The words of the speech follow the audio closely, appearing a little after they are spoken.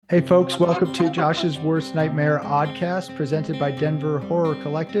Hey folks, welcome to Josh's Worst Nightmare Oddcast, presented by Denver Horror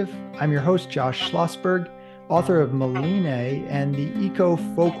Collective. I'm your host, Josh Schlossberg, author of Maline and the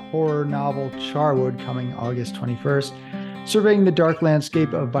eco-folk horror novel Charwood, coming August 21st, surveying the dark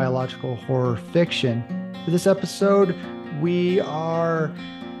landscape of biological horror fiction. For this episode, we are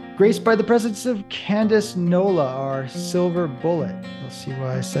graced by the presence of Candace Nola, our silver bullet. We'll see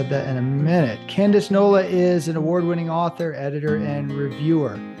why I said that in a minute. Candace Nola is an award-winning author, editor, and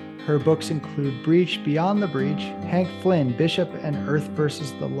reviewer. Her books include Breach, Beyond the Breach, Hank Flynn, Bishop and Earth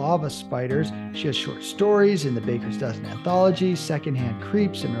versus the Lava Spiders. She has short stories in the Baker's Dozen anthology, Secondhand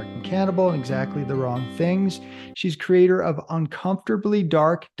Creeps, American Cannibal, and Exactly the Wrong Things. She's creator of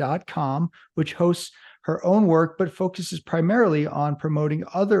uncomfortablydark.com, which hosts her own work, but focuses primarily on promoting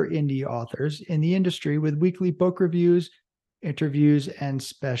other indie authors in the industry with weekly book reviews, interviews, and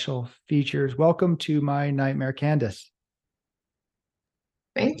special features. Welcome to my nightmare, Candace.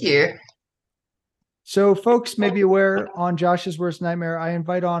 Thank you. So folks may be aware, on Josh's Worst Nightmare, I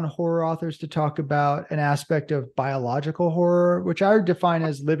invite on horror authors to talk about an aspect of biological horror, which I define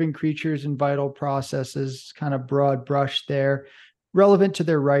as living creatures and vital processes, kind of broad brush there, relevant to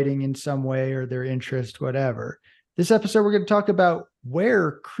their writing in some way or their interest, whatever. This episode, we're going to talk about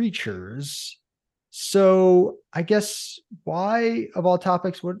were creatures. So I guess why, of all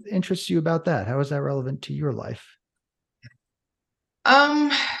topics, what interests you about that? How is that relevant to your life?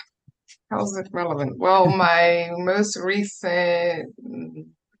 Um, how's it relevant? Well, my most recent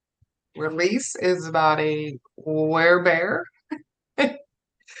release is about a werebear,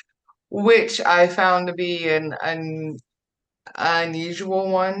 which I found to be an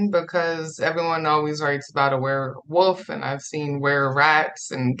unusual one because everyone always writes about a werewolf, and I've seen were rats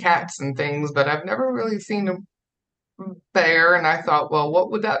and cats and things, but I've never really seen a bear, and I thought, well,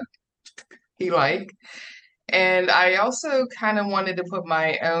 what would that be like? And I also kind of wanted to put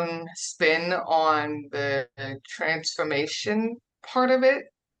my own spin on the transformation part of it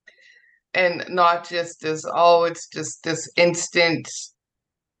and not just as, oh, it's just this instant,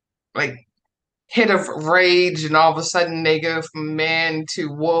 like, hit of rage, and all of a sudden they go from man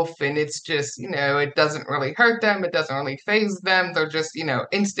to wolf, and it's just, it doesn't really hurt them, it doesn't really phase them. They're just,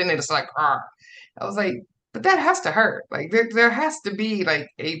 instant, and it's like, ah. I was like, but that has to hurt. Like, there has to be like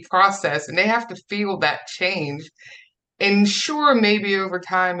a process, and they have to feel that change. And sure, maybe over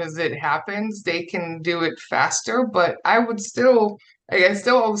time as it happens, they can do it faster, but I would still, like, I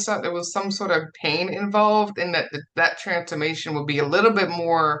still always thought there was some sort of pain involved, and that transformation would be a little bit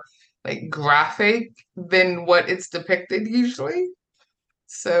more like graphic than what it's depicted usually.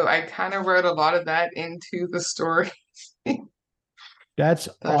 So I kind of wrote a lot of that into the story. That's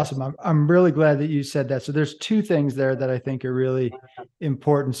But, awesome. I'm really glad that you said that. So there's two things there that I think are really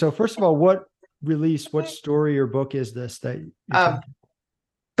important. So first of all, what story or book is this that you're uh, talking?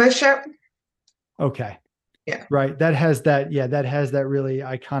 Bishop, Okay. yeah. Right. That has that really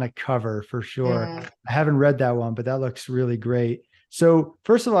iconic cover for sure. Mm, I haven't read that one, but that looks really great. So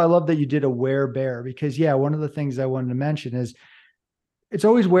first of all, I love that you did a werebear because yeah, one of the things I wanted to mention is it's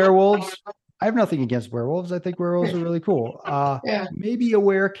always werewolves. I have nothing against werewolves. I think werewolves are really cool. yeah. Maybe a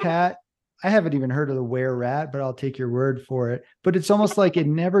werecat. I haven't even heard of the were rat, but I'll take your word for it. But it's almost like it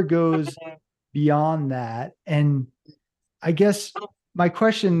never goes beyond that. And I guess my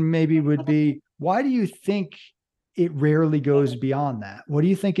question maybe would be, why do you think it rarely goes beyond that? What do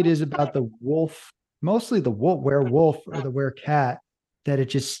you think it is about the wolf, mostly the wolf, werewolf or the werecat, that it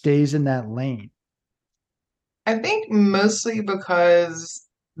just stays in that lane? I think mostly because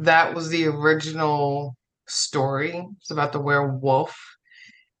that was the original story. It's about the werewolf,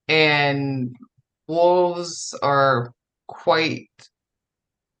 and wolves are quite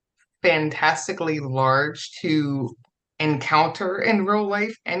fantastically large to encounter in real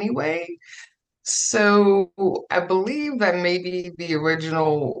life anyway. So I believe that maybe the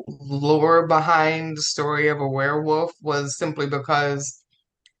original lore behind the story of a werewolf was simply because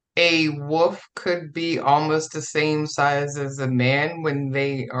a wolf could be almost the same size as a man when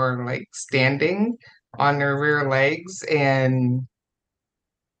they are like standing on their rear legs. And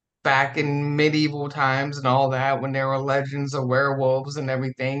back in medieval times and all that, when there were legends of werewolves and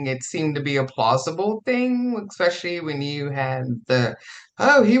everything, it seemed to be a plausible thing, especially when you had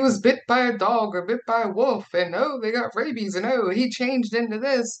oh, he was bit by a dog or bit by a wolf, and oh, they got rabies, and oh, he changed into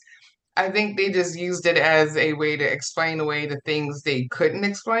this. I think they just used it as a way to explain away the things they couldn't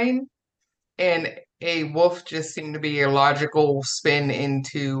explain. And a wolf just seemed to be a logical spin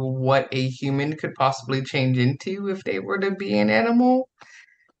into what a human could possibly change into if they were to be an animal.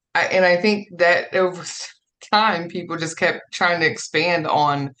 And I think that over time, people just kept trying to expand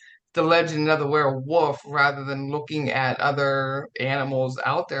on the legend of the werewolf rather than looking at other animals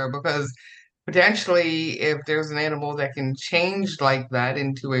out there because potentially if there's an animal that can change like that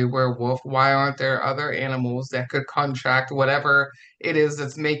into a werewolf, why aren't there other animals that could contract whatever it is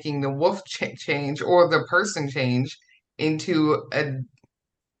that's making the wolf change or the person change into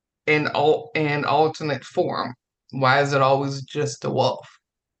an alternate form? Why is it always just a wolf?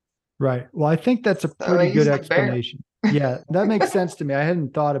 Right. Well, I think that's a So pretty they good use the bear. explanation. Yeah, that makes sense to me. I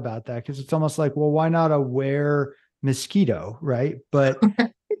hadn't thought about that because it's almost like, well, why not a were mosquito, right? But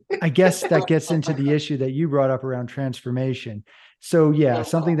I guess that gets into the issue that you brought up around transformation. So yeah,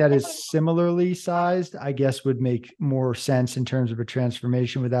 something that is similarly sized, I guess would make more sense in terms of a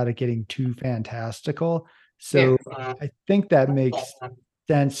transformation without it getting too fantastical. Yeah. So I think that makes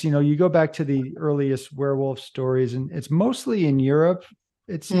sense. You go back to the earliest werewolf stories, and it's mostly in Europe.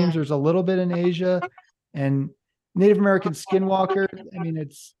 It seems Mm, there's a little bit in Asia and Native American skinwalker. I mean,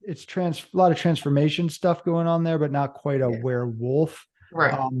 it's a lot of transformation stuff going on there, but not quite a yeah. werewolf.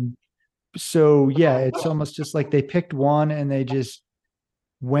 Right. Um, so yeah, it's almost just like they picked one and they just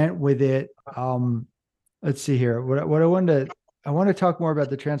went with it. Let's see here. What I want to talk more about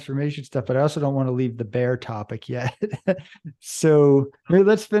the transformation stuff, but I also don't want to leave the bear topic yet. So maybe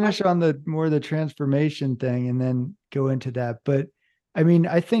let's finish on the more the transformation thing and then go into that. But I mean,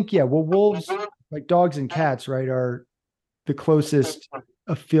 I think, yeah, well, wolves, like dogs and cats, right, are the closest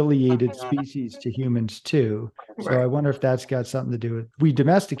affiliated species to humans too. So I Right. wonder if that's got something to do with we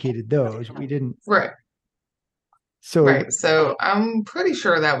domesticated those. We didn't. Right. So Right. So I'm pretty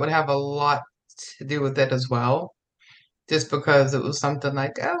sure that would have a lot to do with it as well. Just because it was something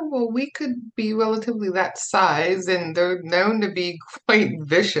like, oh, well, we could be relatively that size, and they're known to be quite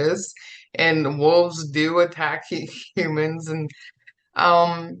vicious, and wolves do attack humans. And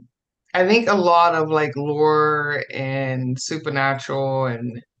um, I think a lot of like lore and supernatural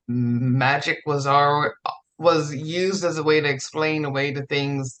and magic was used as a way to explain away the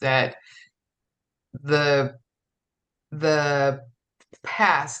things that the the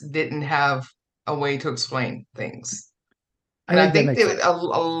past didn't have a way to explain things. I And I think that think makes that sense.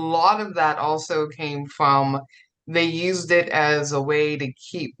 a lot of that also came from they used it as a way to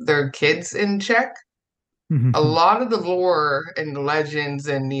keep their kids in check. A lot of the lore and the legends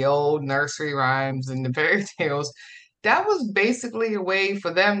and the old nursery rhymes and the fairy tales, that was basically a way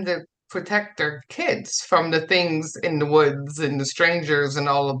for them to protect their kids from the things in the woods and the strangers and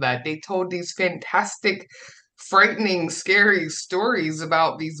all of that. They told these fantastic, frightening, scary stories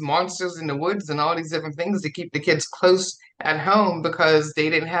about these monsters in the woods and all these different things to keep the kids close at home because they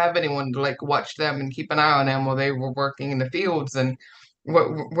didn't have anyone to like watch them and keep an eye on them while they were working in the fields and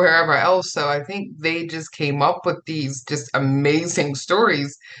wherever else. So I think they just came up with these just amazing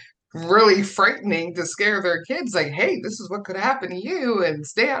stories, really frightening to scare their kids. Like, hey, this is what could happen to you, and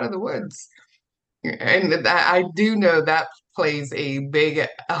stay out of the woods. And I do know that plays a big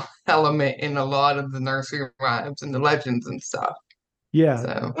element in a lot of the nursery rhymes and the legends and stuff. Yeah,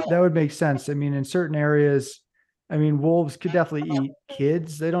 So, that would make sense. I mean, in certain areas, I mean, wolves could definitely eat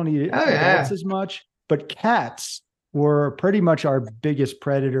kids. They don't eat oh adults yeah. as much, but cats were pretty much our biggest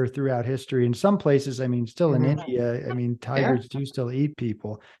predator throughout history. In some places, I mean, still in Hmm. India, I mean, Yeah. tigers do still eat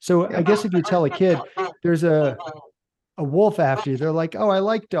people. So I Yep. guess if you tell a kid there's a wolf after you, they're like, "Oh, I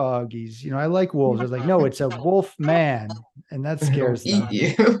like doggies. I like wolves." They're like, "No, it's a wolf man," and that It'll scares eat them.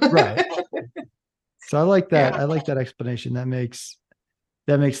 you. Right. So I like that. Yeah. I like that explanation. That makes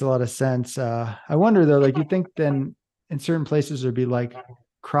a lot of sense. I wonder though, like you think then in certain places there'd be like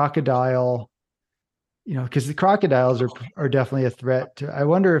crocodile, because the crocodiles are definitely a threat to. I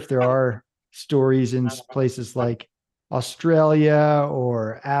wonder if there are stories in places like Australia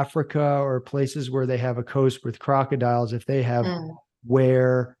or Africa or places where they have a coast with crocodiles, if they have Mm.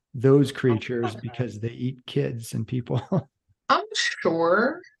 where those creatures because they eat kids and people. I'm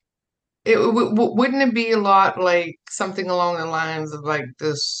sure. Wouldn't it be a lot like something along the lines of like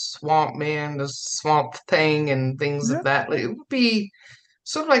the swamp man, the swamp thing, and things Yeah. of that? Like, it would be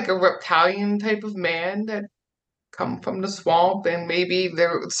sort of like a reptilian type of man that come from the swamp, and maybe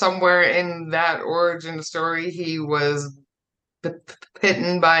there somewhere in that origin story he was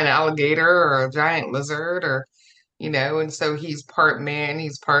bitten by an alligator or a giant lizard, or and so he's part man,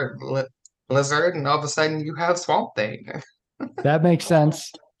 he's part lizard, and all of a sudden you have Swamp Thing. That makes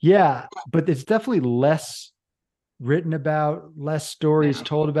sense. Yeah, but it's definitely less written about, less stories Yeah.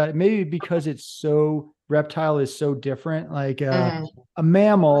 told about it. Maybe because reptile is so different. Like Mhm. a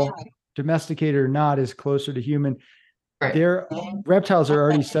mammal, domesticated or not, is closer to human. Right. Their reptiles are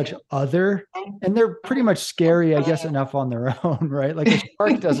already such other, and they're pretty much scary, I guess, enough on their own, right? Like a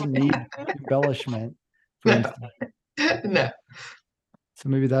shark doesn't need embellishment, for No, instance. no. So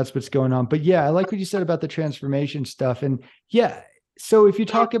maybe that's what's going on. But yeah, I like what you said about the transformation stuff. And yeah, so if you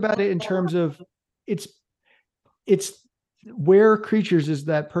talk about it in terms of it's it's where creatures is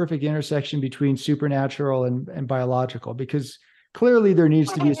that perfect intersection between supernatural and biological, because clearly there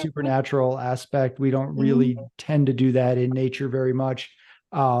needs to be a supernatural aspect. We don't really Mhm. tend to do that in nature very much.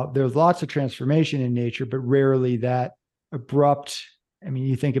 There's lots of transformation in nature, but rarely that abrupt. I mean,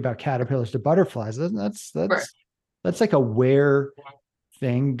 you think about caterpillars to butterflies. Right. That's like a rare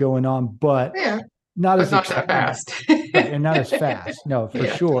thing going on, but Yeah, not but as not that extreme, fast. right? And not as fast. No, for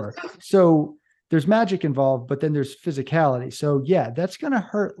Yeah. sure. So there's magic involved, but then there's physicality. So yeah, that's gonna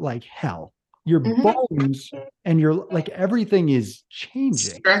hurt like hell. Your Mhm. bones and your like everything is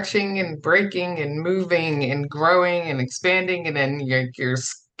changing. Stretching and breaking and moving and growing and expanding, and then your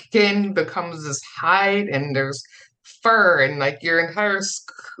skin becomes this hide, and there's fur, and like your entire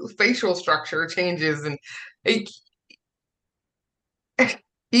facial structure changes, and it,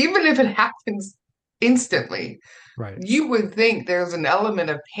 even if it happens instantly, Right. you would think there's an element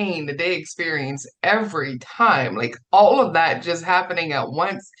of pain that they experience every time. Like all of that just happening at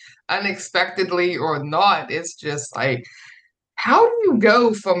once, unexpectedly or not. It's just like, how do you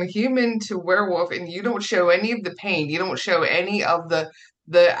go from human to werewolf and you don't show any of the pain? You don't show any of the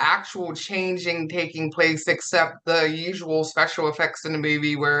actual changing taking place except the usual special effects in the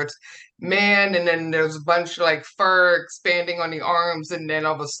movie where it's man and then there's a bunch of like fur expanding on the arms and then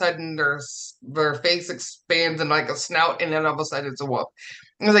all of a sudden their face expands and like a snout and then all of a sudden it's a wolf.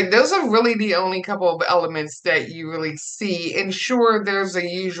 It's like those are really the only couple of elements that you really see. And sure, there's a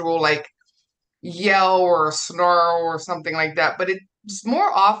usual like yell or a snarl or something like that, but it's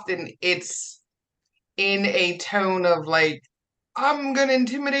more often it's in a tone of like, I'm gonna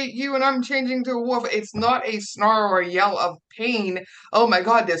intimidate you and I'm changing to a wolf. It's Right. not a snarl or a yell of pain. Oh my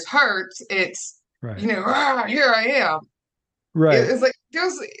God, this hurts. It's, Right. "Ah, here I am." Right. It's like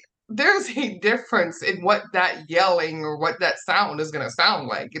there's a difference in what that yelling or what that sound is gonna sound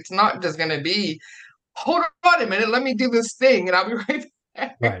like. It's not just gonna be, hold on a minute, let me do this thing and I'll be right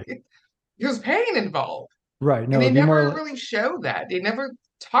back. Right. There's pain involved. Right. And No, they it'd be more never like, really show that. They never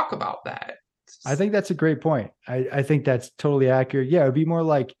talk about that. I think that's a great point. I think that's totally accurate. Yeah, it'd be more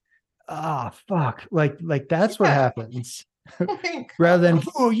like, ah, fuck. Like that's what Yeah. happens. Like, Rather than,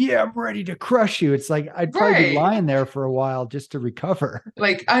 oh yeah, I'm ready to crush you. It's like I'd probably be right. lying there for a while just to recover.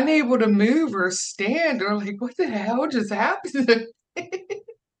 Like unable to move or stand or like what the hell just happened?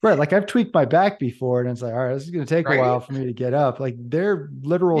 Right. Like I've tweaked my back before and it's like, all right, this is gonna take a Right? while for me to get up. Like their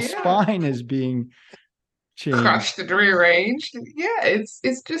literal Yeah. spine is being changed. Crushed and rearranged. Yeah, it's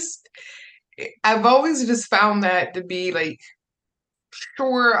just I've always just found that to be like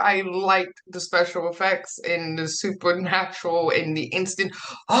sure I liked the special effects and the supernatural and the instant,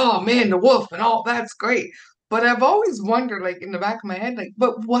 oh man, the wolf and all that's great. But I've always wondered, like in the back of my head, like,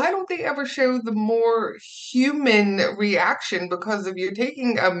 but why don't they ever show the more human reaction? Because if you're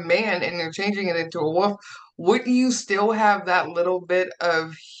taking a man and you're changing it into a wolf, wouldn't you still have that little bit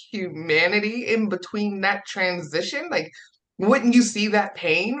of humanity in between that transition? Like, wouldn't you see that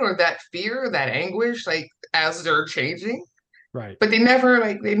pain or that fear, or that anguish, like as they're changing? Right. But they never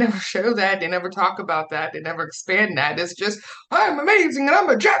show that. They never talk about that. They never expand that. It's just I'm amazing and I'm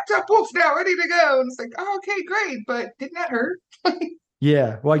a jacked up wolf now, ready to go. And it's like, oh, okay, great, but didn't that hurt?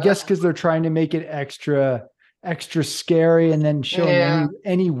 Yeah. Well, I guess because they're trying to make it extra scary and then showing Yeah.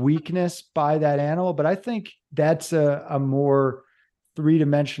 any weakness by that animal. But I think that's a more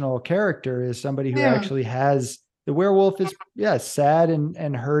three-dimensional character is somebody who Yeah. actually has the werewolf is yeah, sad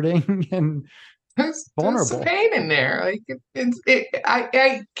and hurting and There's some vulnerable. pain in there. Like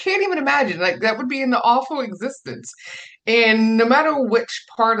I can't even imagine. Like that would be an awful existence. And no matter which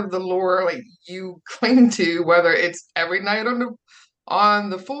part of the lore like you cling to, whether it's every night on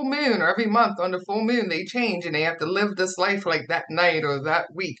the full moon or every month on the full moon, they change and they have to live this life like that night or that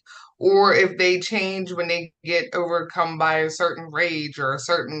week. Or if they change when they get overcome by a certain rage or a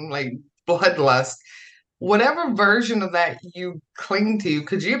certain like bloodlust, whatever version of that you cling to,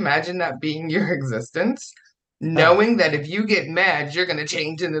 could you imagine that being your existence? Oh, Knowing that if you get mad, you're gonna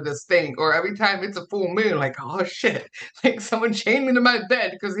change into this thing, or every time it's a full moon, like, oh shit, like someone chained me to my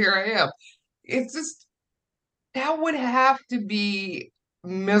bed because here I am. It's just that would have to be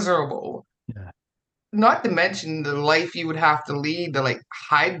miserable. yeah. Not to mention the life you would have to lead to like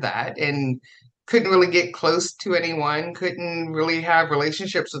hide that and couldn't really get close to anyone, couldn't really have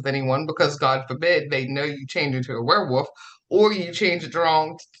relationships with anyone because God forbid they know you change into a werewolf or you change at the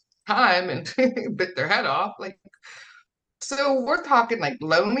wrong time and bit their head off. Like so we're talking like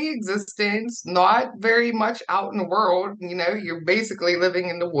lonely existence, not very much out in the world. You know, you're basically living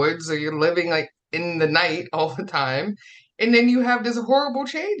in the woods or you're living like in the night all the time. and then you have this horrible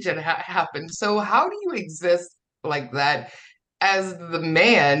change that happens. So how do you exist like that as the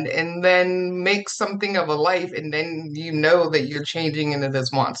man and then make something of a life, and then you know that you're changing into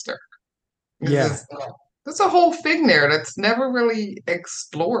this monster? Yeah. This is That's a whole thing there that's never really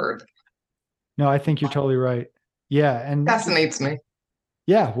explored. No, I think you're totally right. Yeah. And just, Fascinates me.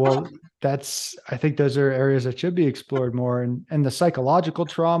 yeah, well, I think those are areas that should be explored more. And the psychological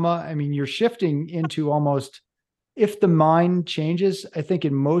trauma, I mean, you're shifting into almost, if the mind changes, I think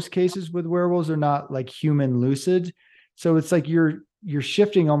in most cases with werewolves are not like human lucid. So it's like you're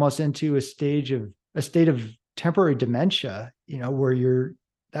shifting almost into a state of temporary dementia, where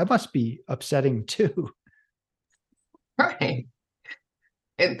that must be upsetting too. Right.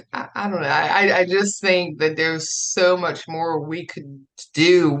 I don't know. I just think that there's so much more we could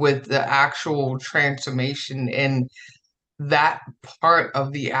do with the actual transformation in that part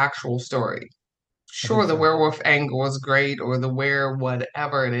of the actual story. I think Sure, the so. werewolf angle is great, or the were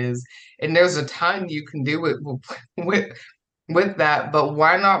whatever it is, and there's a ton you can do it with with that, but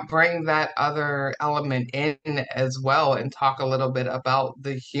why not bring that other element in as well and talk a little bit about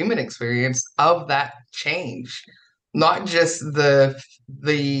the human experience of that change, not just the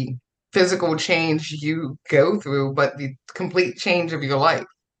physical change you go through, but the complete change of your life,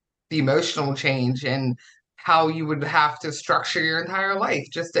 the emotional change, and how you would have to structure your entire life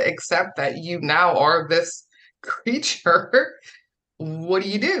just to accept that you now are this creature. What do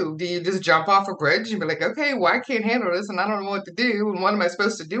you do? Do you just jump off a bridge and be like, okay, well, I can't handle this and I don't know what to do, and what am I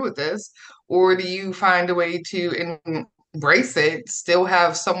supposed to do with this? Or do you find a way to embrace it, still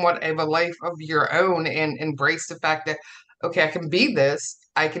have somewhat of a life of your own, and embrace the fact that, okay, I can be this,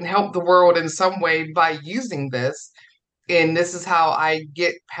 I can help the world in some way by using this, and this is how I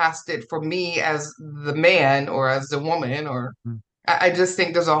get past it for me as the man or as the woman, or Mm. I just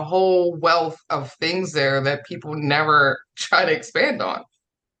think there's a whole wealth of things there that people never try to expand on,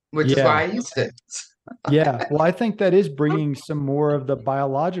 which is why Yeah. I used it. Yeah. Well, I think that is bringing some more of the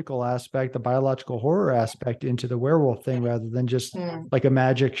biological aspect, the biological horror aspect into the werewolf thing rather than just Mm, like a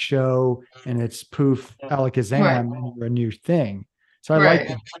magic show and it's poof, right, alakazam, and you're a new thing. So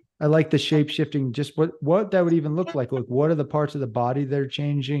right. I like the shape shifting, just what that would even look like. Like, what are the parts of the body that are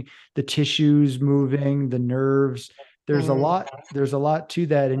changing, the tissues moving, the nerves. Mm, There's a lot to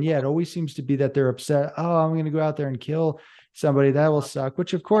that. And yeah, it always seems to be that they're upset. Oh, I'm going to go out there and kill somebody. That will suck,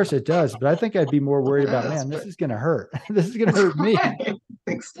 which of course it does. But I think I'd be more it worried about, does, man, this but is going to hurt. This is going to hurt me. right.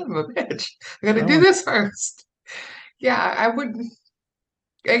 Like, son of a bitch. I I gotta don't do want, this first. Yeah, I would.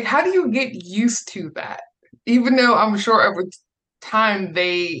 Like, how do you get used to that? Even though I'm sure over time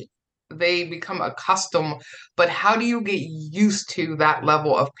they become accustomed, but how do you get used to that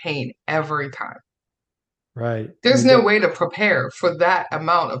level of pain every time? right. And There's you no get, way to prepare for that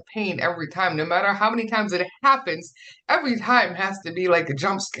amount of pain every time, no matter how many times it happens. Every time has to be like a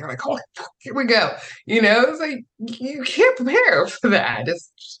jump scare, like, oh, here we go. It's like you can't prepare for that.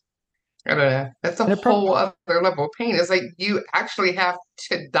 I don't know. That's a and it probably, whole other level of pain. It's like you actually have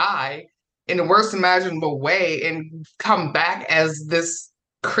to die in the worst imaginable way and come back as this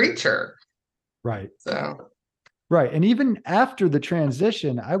creature. right. So, Right. And even after the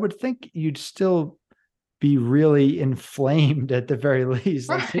transition, I would think you'd still be really inflamed at the very least,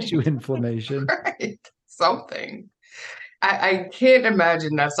 like tissue right, inflammation. right. Something. I can't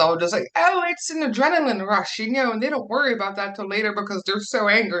imagine that's all just like, oh, it's an adrenaline rush, and they don't worry about that till later because they're so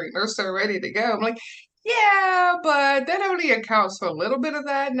angry and they're so ready to go. I'm like, yeah, but that only accounts for a little bit of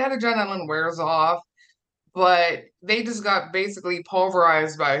that, and that adrenaline wears off. But they just got basically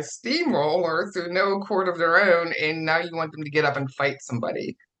pulverized by a steamroller through no accord of their own, and now you want them to get up and fight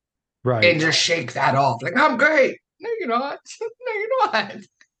somebody Right. and just shake that off. Like, I'm great. No, you're not. No, you're not.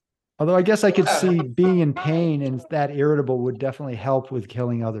 Although I guess I could Uh, see being in pain and that irritable would definitely help with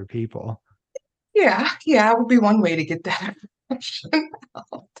killing other people. yeah, yeah, would be one way to get that impression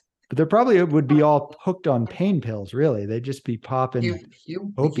out. But they probably would be all hooked on pain pills, really. They'd just be You popping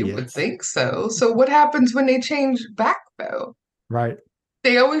you would opiates. think so. So what happens when they change back though? Right.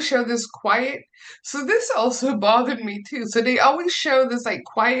 They always show this quiet. So this also bothered me too. So they always show this like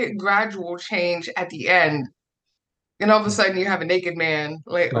quiet, gradual change at the end. And all of a sudden you have a naked man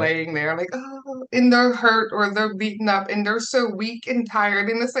Right. laying there, like, oh, and they're hurt or they're beaten up and they're so weak and tired.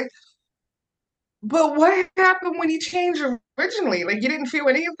 And it's like, but what happened when you changed originally? Like you didn't feel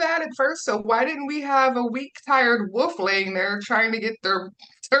any of that at first. So why didn't we have a weak, tired wolf laying there trying to get their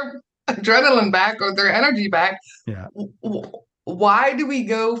adrenaline back or their energy back? Yeah. Why do we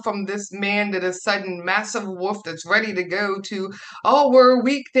go from this man to this sudden massive wolf that's ready to go to, oh, we're a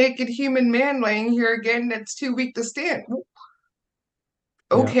weak, naked human man laying here again that's too weak to stand?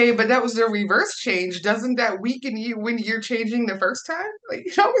 Yeah. Okay, but that was the reverse change. Doesn't that weaken you when you're changing the first time? Like,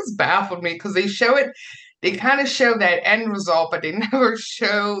 it always baffled me because they kind of show that end result, but they never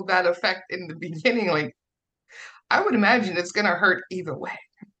show that effect in the beginning. Like, I would imagine it's gonna hurt either way.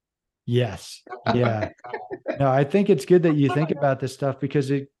 Yes. Yeah. No, I think it's good that you think about this stuff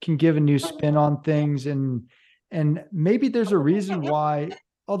because it can give a new spin on things, and maybe there's a reason why,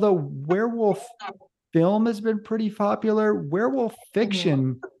 although werewolf film has been pretty popular, werewolf Mhm.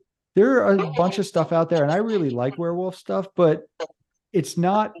 fiction, there are a bunch of stuff out there, and I really like werewolf stuff, but it's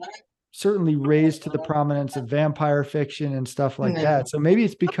not certainly raised to the prominence of vampire fiction and stuff like No. that. So maybe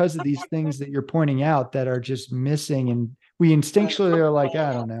it's because of these things that you're pointing out that are just missing, and we instinctually are like,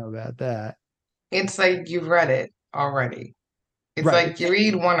 I don't know about that. It's like you've read it already. It's Right. like you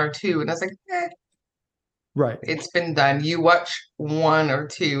read one or two, and it's like, Right. it's been done. You watch one or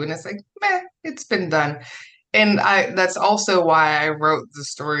two, and it's like, meh, it's been done. And that's also why I wrote the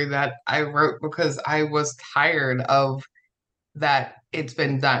story that I wrote because I was tired of that it's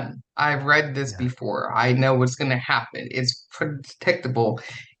been done. I've read this Yeah. before. I know what's going to happen. It's predictable.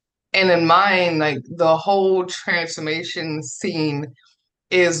 And in mine, like the whole transformation scene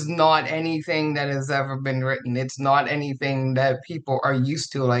is not anything that has ever been written. It's not anything that people are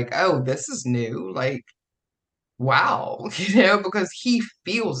used to. Like, oh, this is new. Like, wow, because he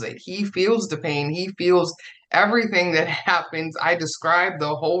feels it. He feels the pain. He feels everything that happens. I describe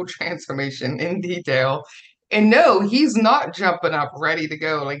the whole transformation in detail. And no, he's not jumping up ready to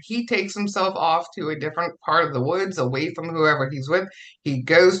go. Like he takes himself off to a different part of the woods away from whoever he's with. He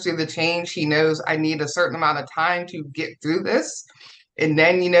goes through the change. He knows I need a certain amount of time to get through this. And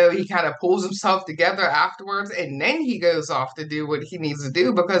then, he kind of pulls himself together afterwards. And then he goes off to do what he needs to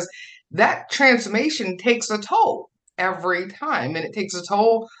do because that transformation takes a toll every time, and it takes a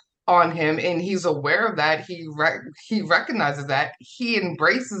toll on him, and he's aware of that. He recognizes that, he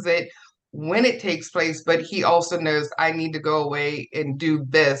embraces it when it takes place, but he also knows I need to go away and do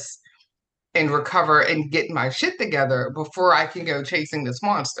this and recover and get my shit together before I can go chasing this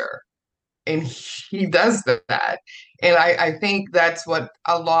monster. And he does that. And I think that's what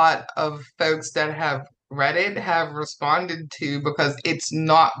a lot of folks that have read it have responded to because it's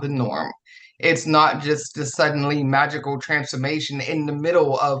not the norm. It's not just a suddenly magical transformation in the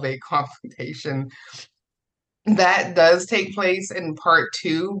middle of a confrontation. That does take place in part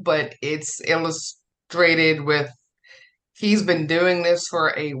two, but it's illustrated with he's been doing this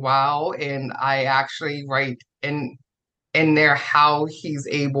for a while, and I actually write in there how he's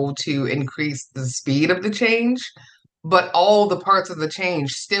able to increase the speed of the change, but all the parts of the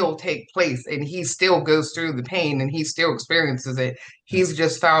change still take place and he still goes through the pain and he still experiences it. Yeah. He's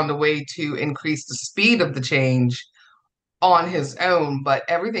just found a way to increase the speed of the change on his own, but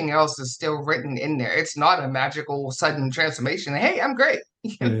everything else is still written in there. It's not a magical sudden transformation. Hey, I'm great.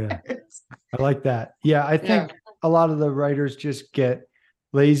 Yeah. I like that. Yeah. I Yeah. think a lot of the writers just get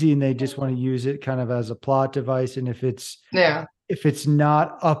lazy and they just want to use it kind of as a plot device. And Yeah. if it's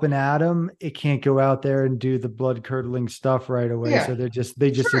not up and at 'em, it can't go out there and do the blood curdling stuff right away. Yeah. So they just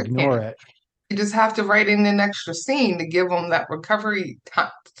Sure it ignore can. it. You just have to write in an extra scene to give them that recovery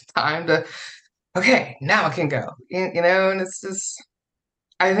time to, okay, now I can go. And it's just,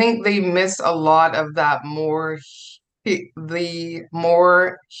 I think they miss a lot of that the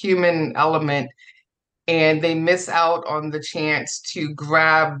more human element, and they miss out on the chance to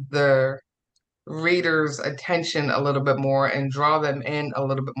grab the reader's attention a little bit more and draw them in a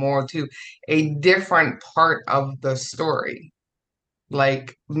little bit more to a different part of the story.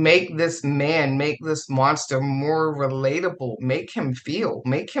 Like, make this monster more relatable, make him feel,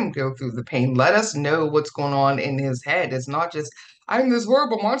 make him go through the pain. Let us know what's going on in his head. It's not just, I'm this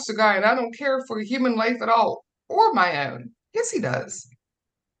horrible monster guy and I don't care for human life at all or my own. Yes, he does.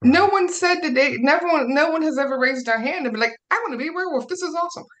 No Right. one said today, no one has ever raised their hand and be like, I want to be a werewolf. This is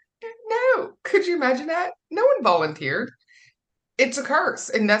awesome. No. Could you imagine that? No one volunteered. It's a curse.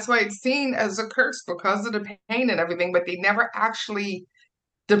 And that's why it's seen as a curse because of the pain and everything, but they never actually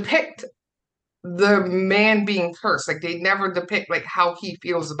depict the man being cursed. Like they never depict like how he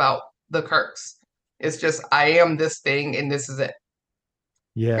feels about the curse. It's just I am this thing and this is it.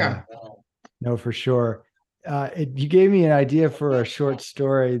 Yeah. Yeah. No, for sure. You gave me an idea for a short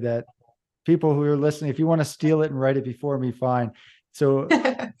story that people who are listening, if you want to steal it and write it before me, fine. So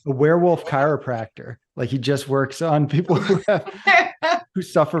a werewolf chiropractor, like he just works on people who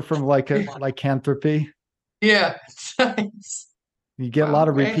suffer from like a lycanthropy. Yeah. Nice. You get a lot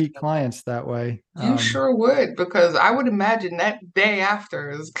Well, of okay. repeat clients that way. You sure would, because I would imagine that day after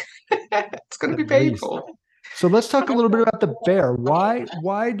is it's gonna be At least. painful. So let's talk a little bit about the bear.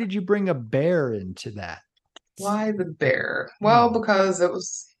 Why did you bring a bear into that? Why the bear? Yeah. Well, because it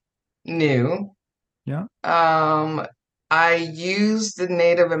was new. Yeah. Um, I used the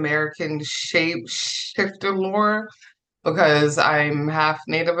Native American shapeshifter lore because I'm half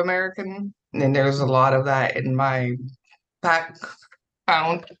Native American, and there's a lot of that in my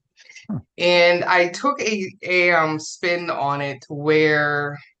background. Huh. And I took a spin on it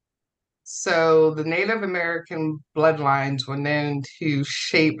where so the Native American bloodlines were known to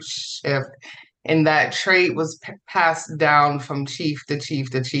shape shift, and that trait was passed down from chief to chief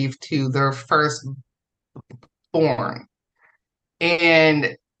to chief to their firstborn.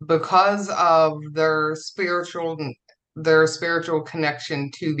 And because of their spiritual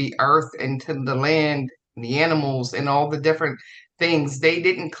connection to the earth and to the land, the animals, and all the different things, they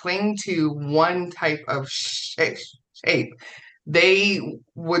didn't cling to one type of shape. They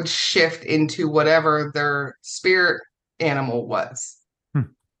would shift into whatever their spirit animal was. Hmm.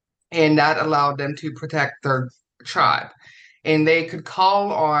 And that allowed them to protect their tribe. And they could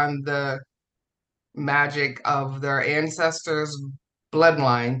call on the magic of their ancestors'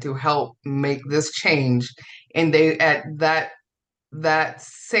 bloodline to help make this change. And they at that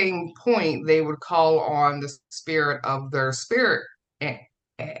same point they would call on the spirit of their spirit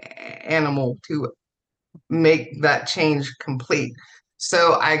animal to make that change complete.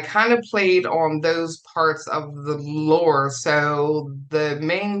 So I kind of played on those parts of the lore. So the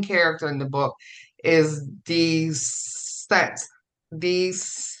main character in the book is descent,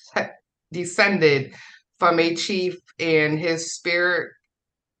 descended from a chief, and his spirit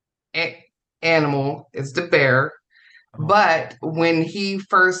animal is the bear. Oh, But when he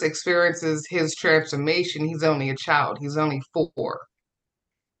first experiences his transformation, he's only a child. He's only 4.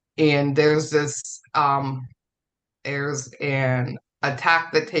 And there's an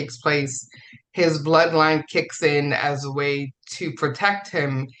attack that takes place. His bloodline kicks in as a way to protect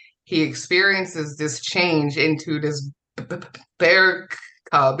him. He experiences this change into this bear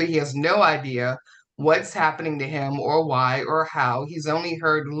cub. He has no idea what's happening to him or why or how. He's only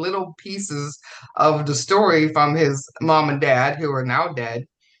heard little pieces of the story from his mom and dad, who are now dead,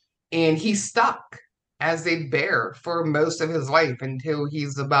 and he's stuck as a bear for most of his life until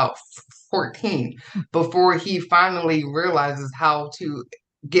he's about 14 before he finally realizes how to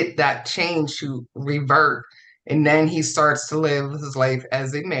get that change to revert. And then he starts to live his life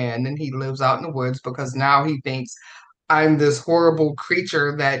as a man, and he lives out in the woods because now he thinks I'm this horrible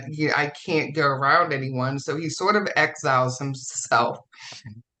creature that I can't go around anyone. So he sort of exiles himself.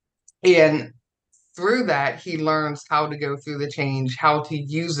 And through that, he learns how to go through the change, how to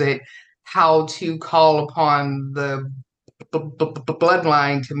use it, how to call upon the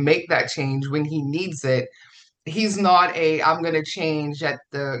bloodline to make that change when he needs it. He's not I'm going to change at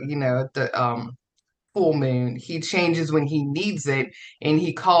the full moon. He changes when he needs it, and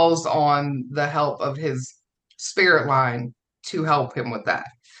he calls on the help of his spirit line to help him with that.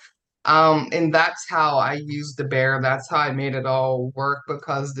 And that's how I used the bear. That's how I made it all work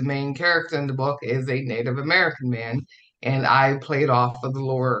because the main character in the book is a Native American man, and I played off of the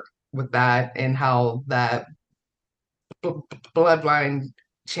lore with that and how that bloodline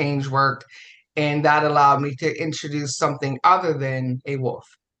change worked, and that allowed me to introduce something other than a wolf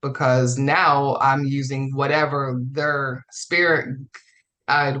because now I'm using whatever their spirit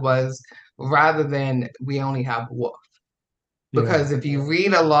guide was rather than we only have a wolf. yeah. Because if you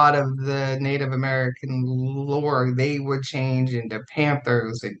read a lot of the Native American lore, they would change into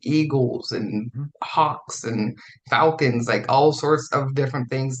panthers and eagles and Mhm. hawks and falcons, like all sorts of different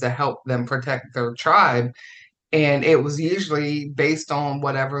things to help them protect their tribe. And it was usually based on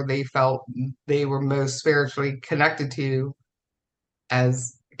whatever they felt they were most spiritually connected to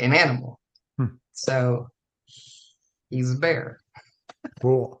as an animal. Hmm. So he's a bear.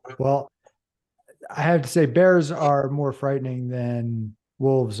 Cool. Well, I have to say, bears are more frightening than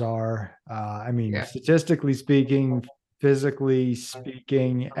wolves are. I mean, Yeah. statistically speaking, physically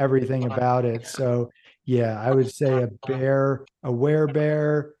speaking, everything about it. So, yeah, I would say a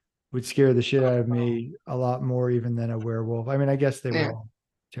werebear would scare the shit out of me a lot more even than a werewolf. I mean, I guess they would Yeah. all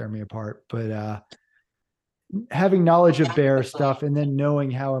tear me apart, but having knowledge of bear stuff and then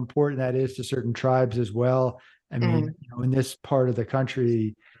knowing how important that is to certain tribes as well. I mean, Mm, in this part of the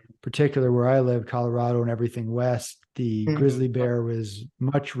country, particular where I live, Colorado and everything west, the mm, grizzly bear was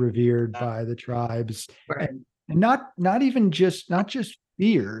much revered by the tribes, right. and not just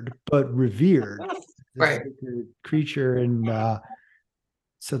feared, but revered. This Right. sacred creature, and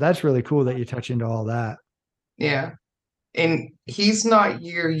so that's really cool that you touch into all that. Yeah. And he's not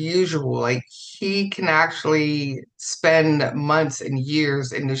your usual. Like he can actually spend months and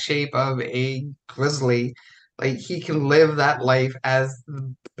years in the shape of a grizzly. Like he can live that life as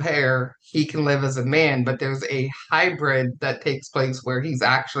the bear, he can live as a man, but there's a hybrid that takes place where he's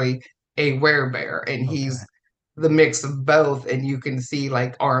actually a werebear and Okay. he's the mix of both, and you can see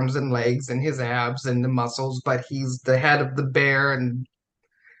like arms and legs and his abs and the muscles, but he's the head of the bear and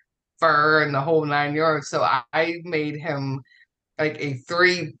fur and the whole 9 yards. So I made him like a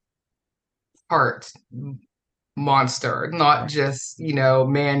three-part monster, not Right. just,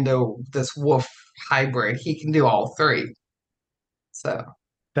 Mando, this wolf hybrid. He can do all three. So,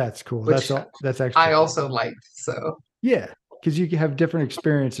 That's cool. which That's extra I cool. also liked. So, Yeah, because you can have different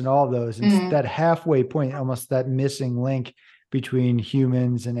experience in all of those. And mhm, that halfway point, almost that missing link between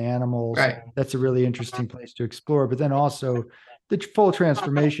humans and animals, right. that's a really interesting place to explore. But then also the full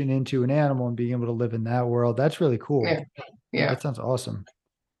transformation into an animal and being able to live in that world, that's really cool. Yeah. Yeah. That sounds awesome.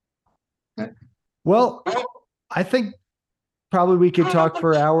 Well, I think probably we could talk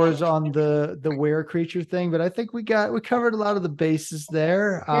for hours on the were creature thing, but I think we covered a lot of the bases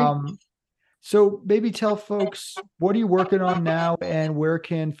there. So maybe tell folks, what are you working on now and where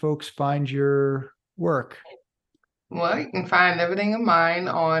can folks find your work? Well, you can find everything of mine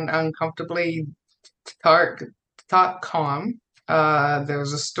on uncomfortablydark.com.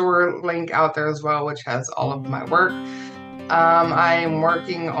 There's a store link out there as well, which has all of my work. I am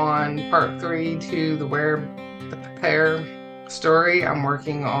working on part 3 to the Prepare story. I'm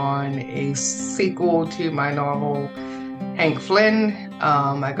working on a sequel to my novel, Hank Flynn.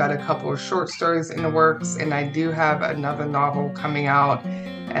 I got a couple of short stories in the works, and I do have another novel coming out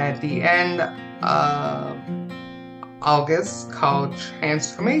at the end of August called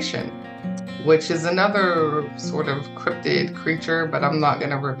Transformation, which is another sort of cryptid creature, but I'm not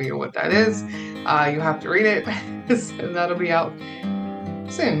going to reveal what that is. You have to read it, and that'll be out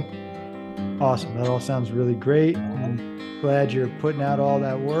soon. Awesome. That all sounds really great. And glad you're putting out all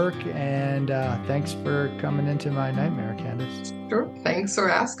that work. And thanks for coming into my nightmare, Candace. Sure. Thanks for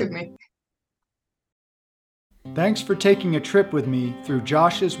asking me. Thanks for taking a trip with me through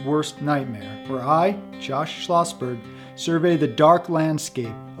Josh's Worst Nightmare, where I, Josh Schlossberg, survey the dark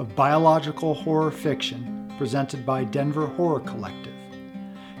landscape of biological horror fiction presented by Denver Horror Collective.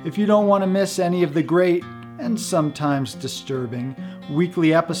 If you don't want to miss any of the great, and sometimes disturbing,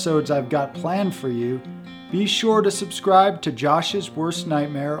 weekly episodes I've got planned for you, be sure to subscribe to Josh's Worst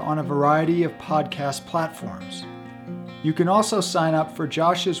Nightmare on a variety of podcast platforms. You can also sign up for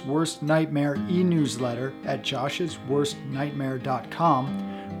Josh's Worst Nightmare e-newsletter at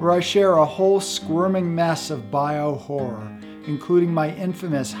joshsworstnightmare.com, where I share a whole squirming mess of bio-horror, including my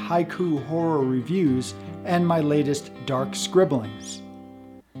infamous haiku horror reviews and my latest dark scribblings.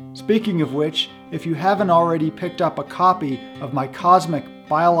 Speaking of which, if you haven't already picked up a copy of my cosmic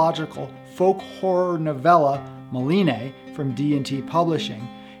biological folk horror novella, Maline, from D&T Publishing,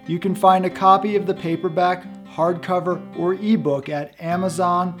 you can find a copy of the paperback, hardcover, or ebook at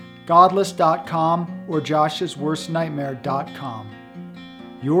Amazon, godless.com, or joshsworstnightmare.com.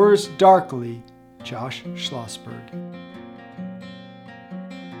 Yours darkly, Josh Schlossberg.